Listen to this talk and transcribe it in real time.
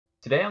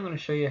Today I'm going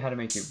to show you how to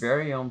make your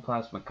very own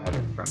plasma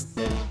cutter from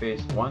Dead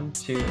Space 1,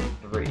 2,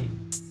 and 3.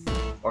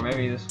 Or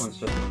maybe this one's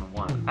just on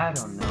 1. I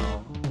don't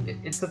know.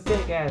 It's a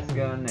big ass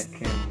gun that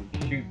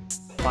can shoot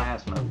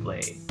plasma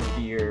blades.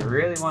 Do you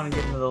really want to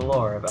get into the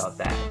lore about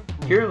that?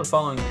 Here are the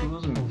following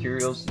tools and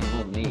materials you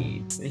will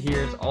need.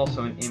 Here's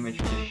also an image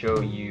to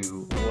show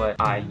you what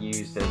I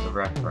used as a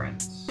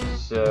reference.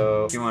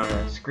 So if you want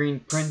to screen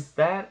print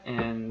that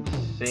and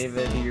save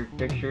it to your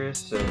pictures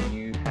so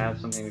you have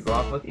something to go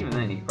off with, even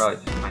then you can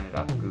probably just find it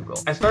off of Google.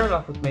 I started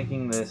off with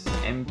making this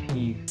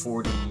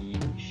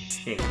MP40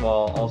 shape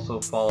while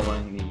also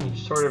following the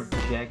sort of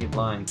jagged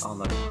lines on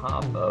the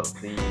top of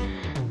the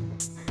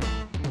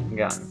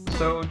gun.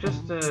 So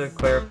just to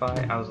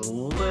clarify, I was a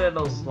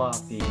little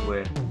sloppy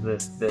with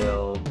this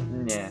build.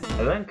 Yeah.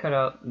 I then cut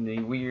out the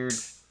weird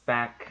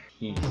back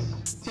piece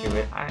to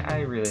it.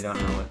 I really don't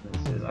know what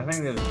this is. I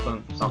think there's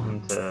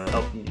something to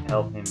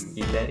help him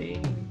be steady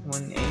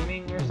when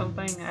aiming or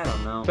something. I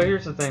don't know. So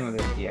here's the thing with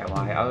this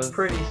DIY. I was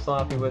pretty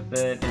sloppy with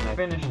it, and I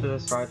finished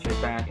this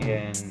project back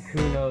in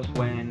who knows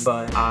when,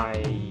 but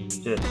I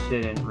just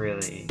didn't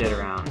really get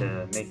around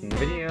to making the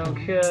video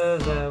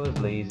because I was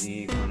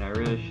lazy when I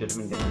really should have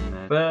been doing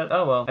that. But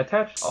oh well. I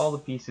attached all the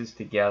pieces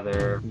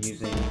together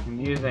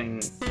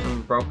using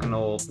some broken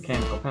old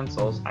mechanical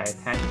pencils. I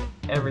attached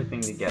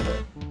everything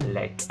together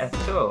like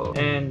so,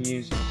 and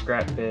used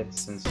scrap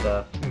bits and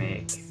stuff to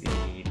make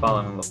the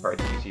following little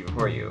parts you see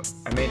before you.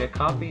 I made a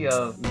copy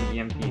of the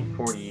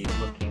MP40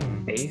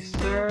 looking base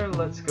there,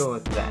 let's go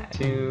with that,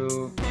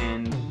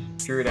 and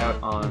drew it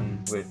out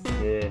on with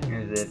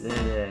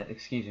the,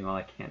 excuse me while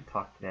I can't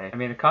talk today. I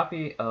made a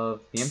copy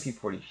of the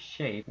MP40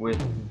 shape with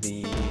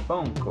the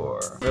foam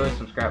core. Really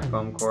some scrap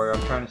foam core.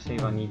 I'm trying to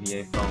save on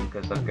EVA foam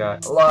because I've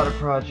got a lot of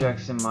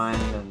projects in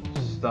mind and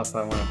stuff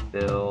I want to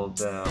build,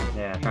 so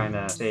yeah, trying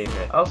to save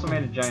it. I also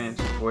made a giant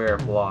square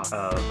block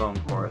of foam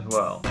core as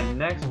well. I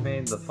next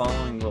made the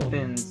following little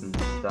fins and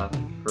stuff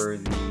for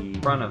the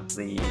front of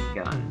the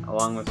gun,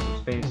 along with some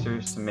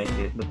spacers to make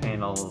the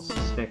panels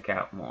stick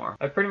out more.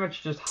 I pretty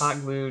much just hot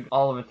glued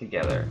all of it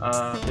together.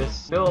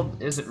 This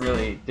build isn't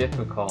really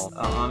difficult.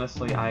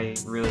 Honestly, I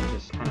really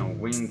just kind of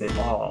winged it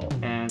all,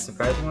 and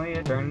surprisingly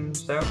it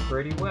turns out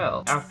pretty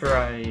well. After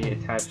I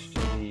attached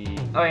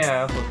oh yeah,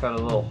 I also cut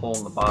a little hole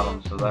in the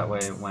bottom so that way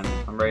when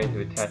I'm ready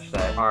to attach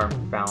that arm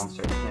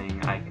balancer thing,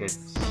 I could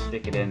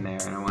stick it in there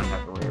and I wouldn't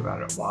have to worry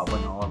about it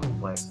wobbling all over the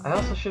place. I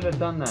also should have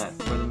done that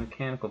for the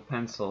mechanical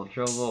pencil,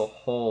 drill a little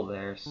hole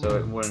there so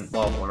it wouldn't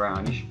wobble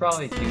around. You should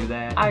probably do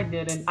that. I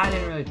didn't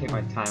really take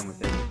my time with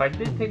it. If I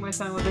did take my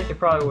time with it, it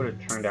probably would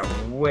have turned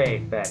out way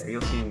better.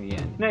 You'll see in the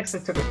end. Next, I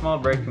took a small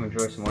break to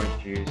enjoy some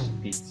orange juice,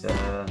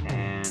 pizza,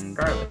 and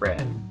garlic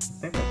bread.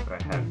 I think that's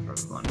what I had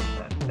for lunch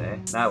that day.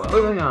 Now, well,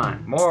 moving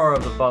on. More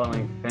of the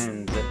following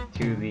fins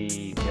to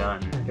the gun,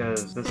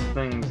 because this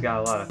thing's got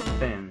a lot of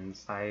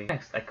fins.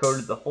 Next, I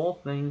coated the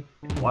whole thing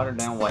in watered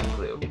down white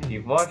glue. If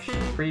you've watched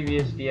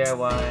previous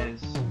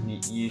DIYs,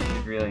 you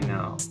should really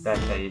know that's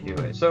how you do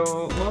it.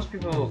 So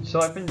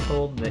I've been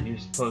told that you're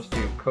supposed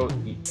to coat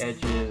the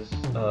edges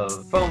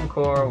of foam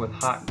core with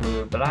hot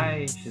glue, but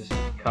I just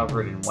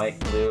cover it in white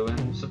glue,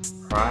 and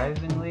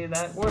surprisingly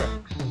that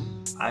works.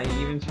 I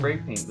even spray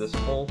paint this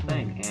whole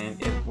thing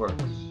and it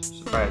works,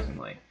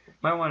 surprisingly.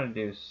 Might want to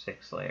do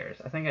 6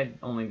 layers. I think I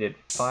only did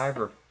 5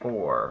 or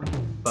 4,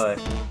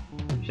 but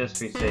just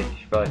to be safe, you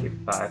should probably do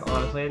 5.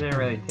 Honestly, I didn't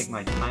really take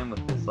my time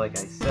with this, like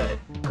I said.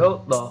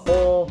 Coat the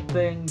whole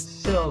thing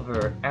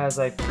silver, as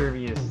I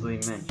previously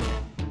mentioned.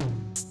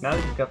 Now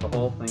that you've got the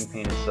whole thing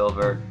painted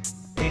silver,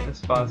 paint the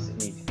spots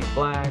that need to be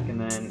black, and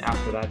then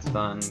after that's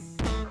done,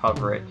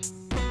 cover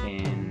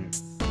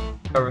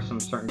some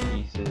certain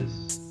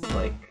pieces,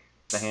 like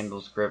the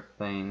handles grip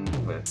thing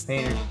with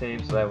painter's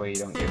tape so that way you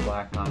don't get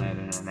black on it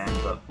and it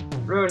ends up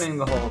ruining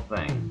the whole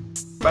thing.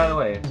 By the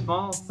way, a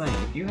small thing,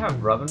 if you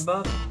have rub and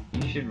buff,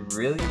 you should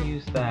really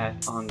use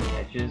that on the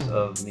edges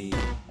of the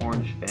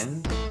orange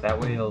fins. That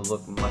way it'll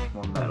look much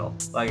more metal.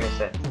 Like I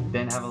said,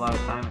 didn't have a lot of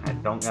time and I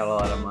don't got a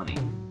lot of money.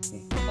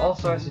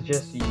 Also, I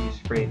suggest you use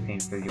spray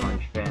paint for the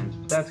orange fins,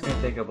 but that's going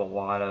to take up a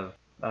lot of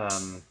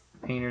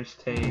painter's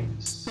tape,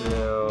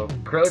 so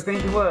acrylic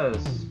paint it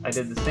was. I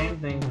did the same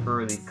thing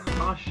for the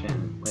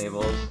caution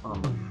labels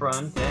on the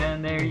front,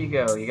 and there you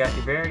go. You got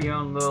your very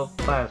own little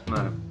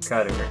plasma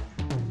cutter.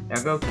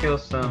 Now go kill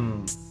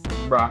some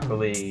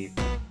broccoli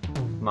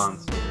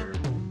monster,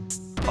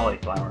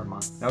 cauliflower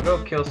monster. Now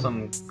go kill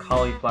some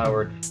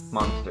cauliflowered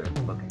monster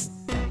looking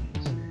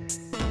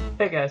things.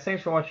 Hey guys,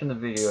 thanks for watching the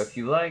video. If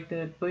you liked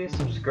it, please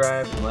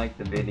subscribe and like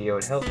the video.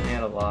 It helps me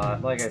out a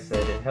lot. Like I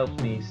said, it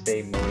helps me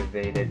stay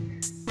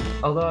motivated.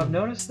 Although I've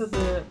noticed that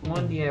the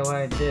one DIY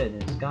I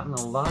did has gotten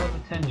a lot of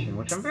attention,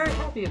 which I'm very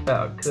happy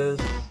about, because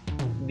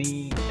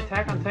the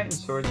Attack on Titan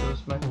swords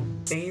was my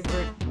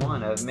favorite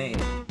one I've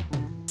made.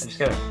 I just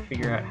gotta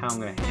figure out how I'm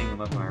gonna hang them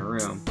up in my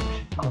room. I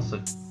should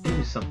also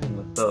do something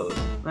with those.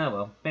 Oh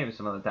well, maybe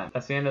some other time.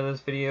 That's the end of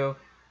this video.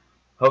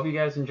 Hope you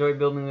guys enjoyed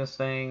building this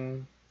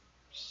thing.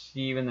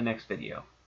 See you in the next video.